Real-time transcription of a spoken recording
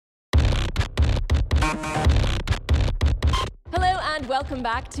Hello and welcome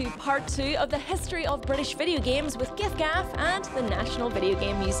back to part 2 of the history of British video games with giffgaff and the National Video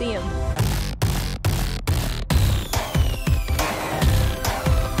Game Museum.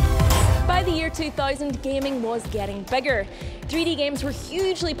 By the year 2000, gaming was getting bigger. 3D games were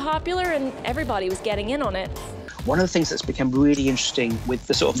hugely popular and everybody was getting in on it. One of the things that's become really interesting with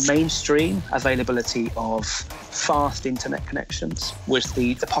the sort of mainstream availability of fast internet connections was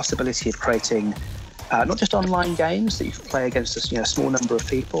the possibility of creating not just online games that you can play against a small number of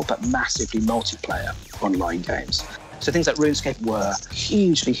people, but massively multiplayer online games. So things like RuneScape were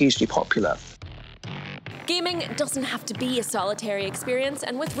hugely popular. Gaming doesn't have to be a solitary experience,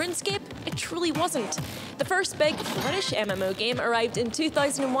 and with RuneScape, it truly wasn't. The first big British MMO game arrived in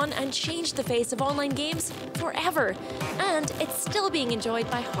 2001 and changed the face of online games forever. And it's still being enjoyed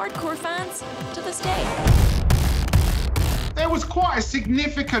by hardcore fans to this day. There was quite a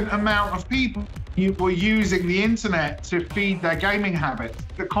significant amount of people who were using the internet to feed their gaming habits.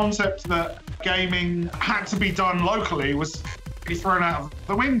 The concept that gaming had to be done locally was thrown out of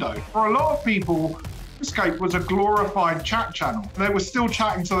the window. For a lot of people, RuneScape was a glorified chat channel. They were still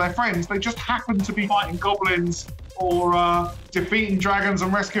chatting to their friends. They just happened to be fighting goblins or defeating dragons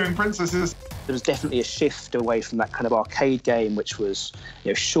and rescuing princesses. There was definitely a shift away from that kind of arcade game, which was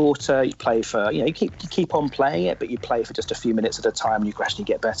shorter. You play for you keep on playing it, but you play for just a few minutes at a time, and you gradually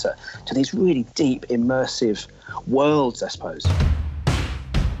get better. To these really deep, immersive worlds, I suppose.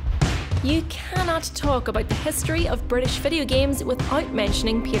 You cannot talk about the history of British video games without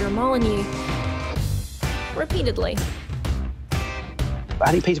mentioning Peter Molyneux. Repeatedly.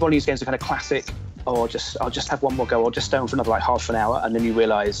 I think Peter Molyneux's games are kind of classic. I'll just have one more go. I'll just stay on for another half an hour, and then you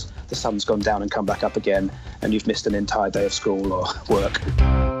realise the sun's gone down and come back up again, and you've missed an entire day of school or work. The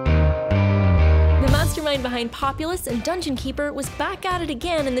mastermind behind Populous and Dungeon Keeper was back at it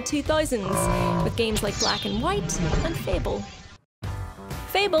again in the 2000s with games like Black and White and Fable.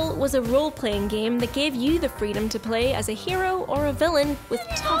 Fable was a role-playing game that gave you the freedom to play as a hero or a villain with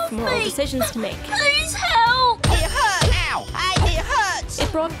tough moral decisions to make. Please help! It hurts! Ow! Hey, it hurts!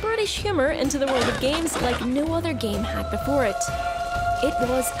 It brought British humour into the world of games like no other game had before it. It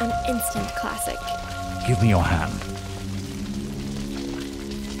was an instant classic. Give me your hand.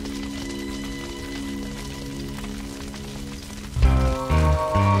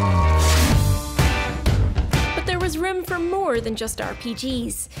 Room for more than just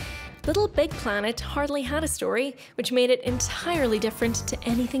RPGs. Little Big Planet hardly had a story, which made it entirely different to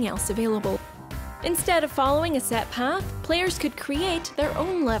anything else available. Instead of following a set path, players could create their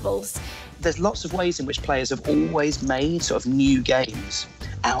own levels. There's lots of ways in which players have always made sort of new games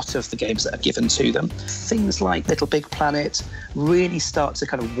out of the games that are given to them. Things like Little Big Planet really start to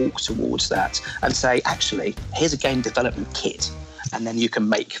kind of walk towards that and say, actually, here's a game development kit, and then you can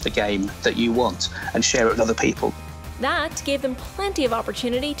make the game that you want and share it with other people. That gave them plenty of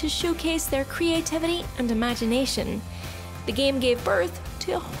opportunity to showcase their creativity and imagination. The game gave birth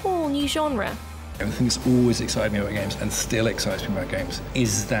to a whole new genre. The thing that's always excited me about games, and still excites me about games,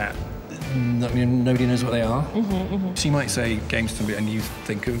 is that nobody knows what they are. So you might say games to me, and you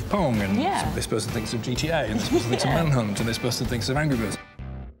think of Pong, and this person thinks of GTA, and this person thinks of Manhunt, and this person thinks of Angry Birds.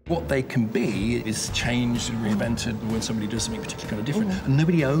 What they can be is changed and reinvented when somebody does something particularly kind of different, and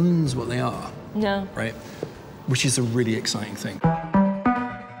nobody owns what they are. No. Right? Which is a really exciting thing.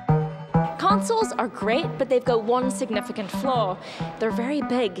 Consoles are great, but they've got one significant flaw. They're very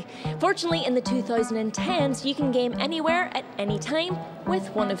big. Fortunately, in the 2010s, you can game anywhere at any time with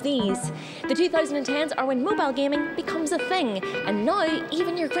one of these. The 2010s are when mobile gaming becomes a thing, and now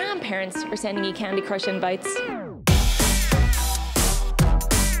even your grandparents are sending you Candy Crush invites.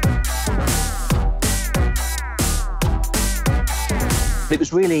 It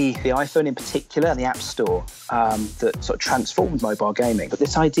was really the iPhone in particular, and the App Store, that sort of transformed mobile gaming. But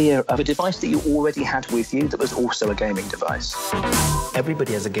this idea of a device that you already had with you that was also a gaming device.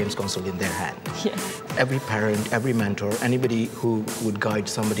 Everybody has a games console in their hand. Yeah. Every parent, every mentor, anybody who would guide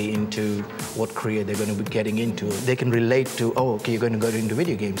somebody into what career they're going to be getting into, they can relate to, oh, okay, you're going to go into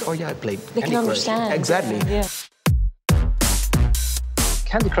video games. Oh, yeah, I played They can understand. Exactly. Yeah.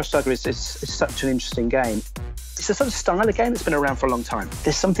 Candy Crush Saga is such an interesting game. It's a sort of style of game that's been around for a long time.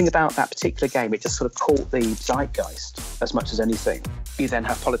 There's something about that particular game, it just sort of caught the zeitgeist as much as anything. You then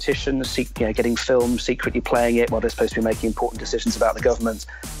have politicians getting filmed, secretly playing it while they're supposed to be making important decisions about the government.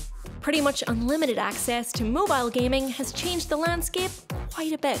 Pretty much unlimited access to mobile gaming has changed the landscape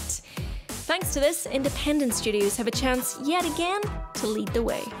quite a bit. Thanks to this, independent studios have a chance yet again to lead the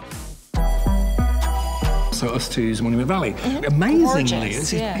way. So Us 2's Monument Valley. Amazingly,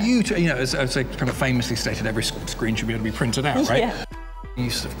 Gorgeous, it's beautiful. As I kind of famously stated, every screen should be able to be printed out, right? Yeah.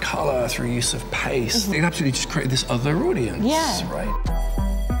 use of colour, through use of pace. It absolutely just created this other audience, right?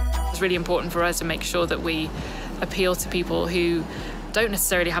 It's really important for us to make sure that we appeal to people who don't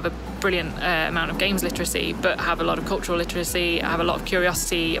necessarily have a brilliant amount of games literacy, but have a lot of cultural literacy, have a lot of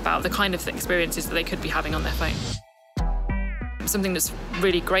curiosity about the kind of experiences that they could be having on their phone. Something that's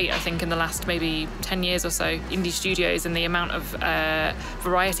really great, I think, in the last maybe 10 years or so, indie studios and the amount of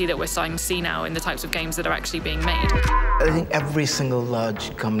variety that we're starting to see now in the types of games that are actually being made. I think every single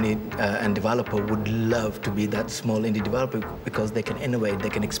large company and developer would love to be that small indie developer because they can innovate, they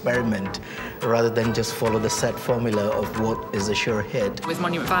can experiment, rather than just follow the set formula of what is a sure hit. With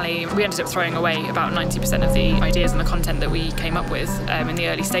Monument Valley, we ended up throwing away about 90% of the ideas and the content that we came up with in the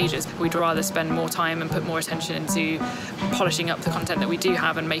early stages. We'd rather spend more time and put more attention into polishing up the content that we do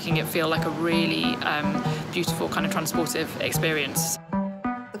have and making it feel like a really beautiful kind of transportive experience.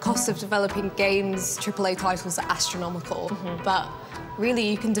 The cost of developing games, AAA titles, are astronomical, but really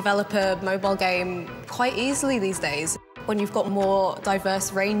you can develop a mobile game quite easily these days. When you've got more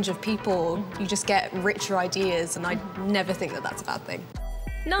diverse range of people, you just get richer ideas, and I never think that that's a bad thing.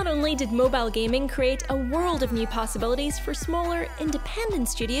 Not only did mobile gaming create a world of new possibilities for smaller, independent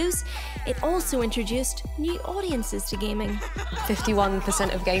studios, it also introduced new audiences to gaming.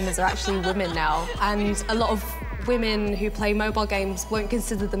 51% of gamers are actually women now, and a lot of women who play mobile games won't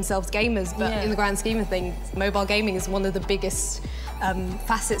consider themselves gamers, but in the grand scheme of things, mobile gaming is one of the biggest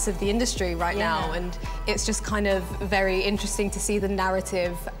facets of the industry right now, and it's just kind of very interesting to see the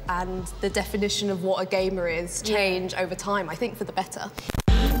narrative and the definition of what a gamer is change over time, I think for the better.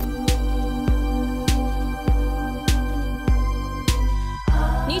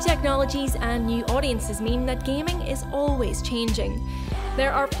 New technologies and new audiences mean that gaming is always changing.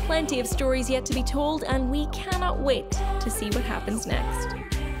 There are plenty of stories yet to be told, and we cannot wait to see what happens next.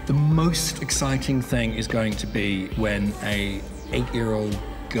 The most exciting thing is going to be when a 8-year-old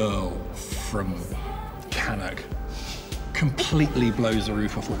girl from Cannock completely blows the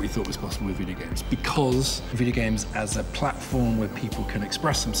roof off what we thought was possible with video games, because video games as a platform where people can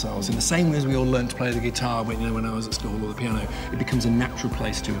express themselves in the same way as we all learned to play the guitar when I was at school, or the piano, it becomes a natural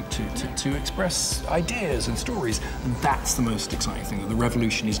place to express ideas and stories. And that's the most exciting thing, that the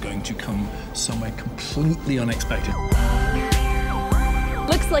revolution is going to come somewhere completely unexpected.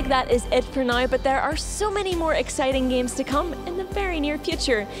 Looks like that is it for now, but there are so many more exciting games to come in the very near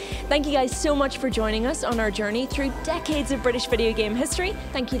future. Thank you guys so much for joining us on our journey through decades of British video game history.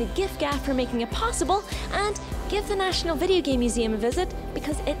 Thank you to giffgaff for making it possible, and give the National Video Game Museum a visit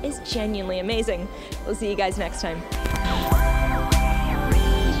because it is genuinely amazing. We'll see you guys next time.